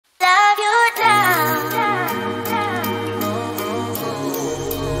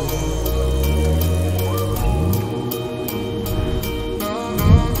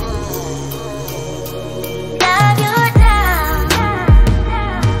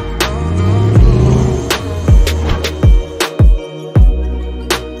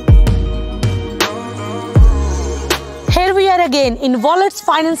again in Wollert's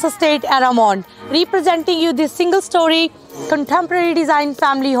Finance Estate, Arramont, representing you this single-story, contemporary design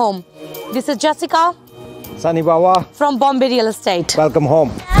family home. This is Jessica Sunny Bawa from Bombay Real Estate. Welcome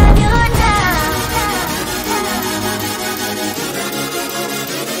home.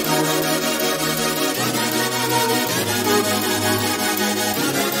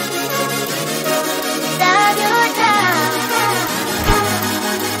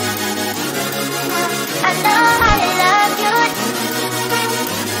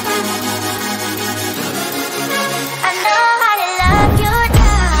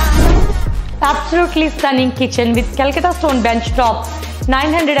 Absolutely stunning kitchen with Calcutta stone bench top,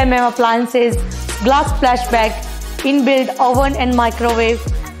 900 mm appliances, glass splashback, inbuilt oven and microwave,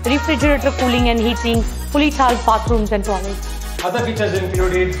 refrigerator cooling and heating, fully tiled bathrooms and toilets. Other features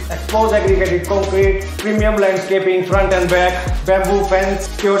included exposed aggregated concrete, premium landscaping front and back, bamboo fence,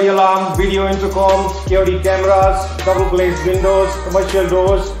 security alarm, video intercom, security cameras, double glazed windows, commercial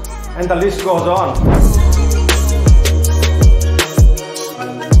doors, and the list goes on.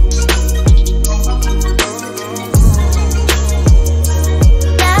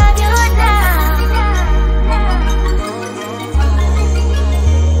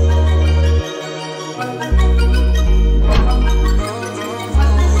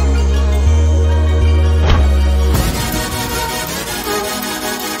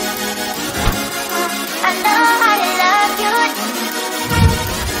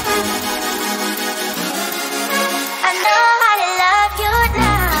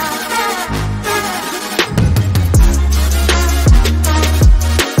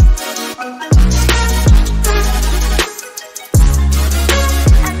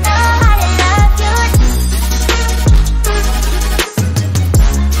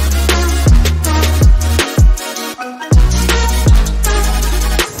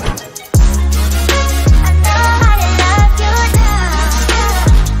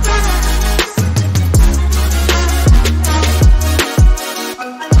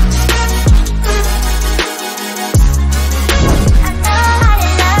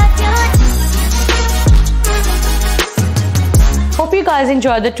 Hope you guys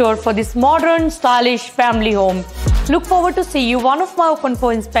enjoyed the tour for this modern, stylish family home. Look forward to see you one of my open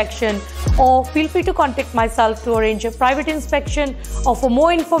for inspection, or feel free to contact myself to arrange a private inspection, or for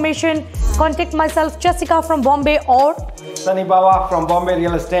more information, contact myself Jessica from Bombay or Sunny Bawa from Bombay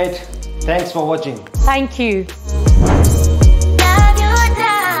Real Estate. Thanks for watching. Thank you.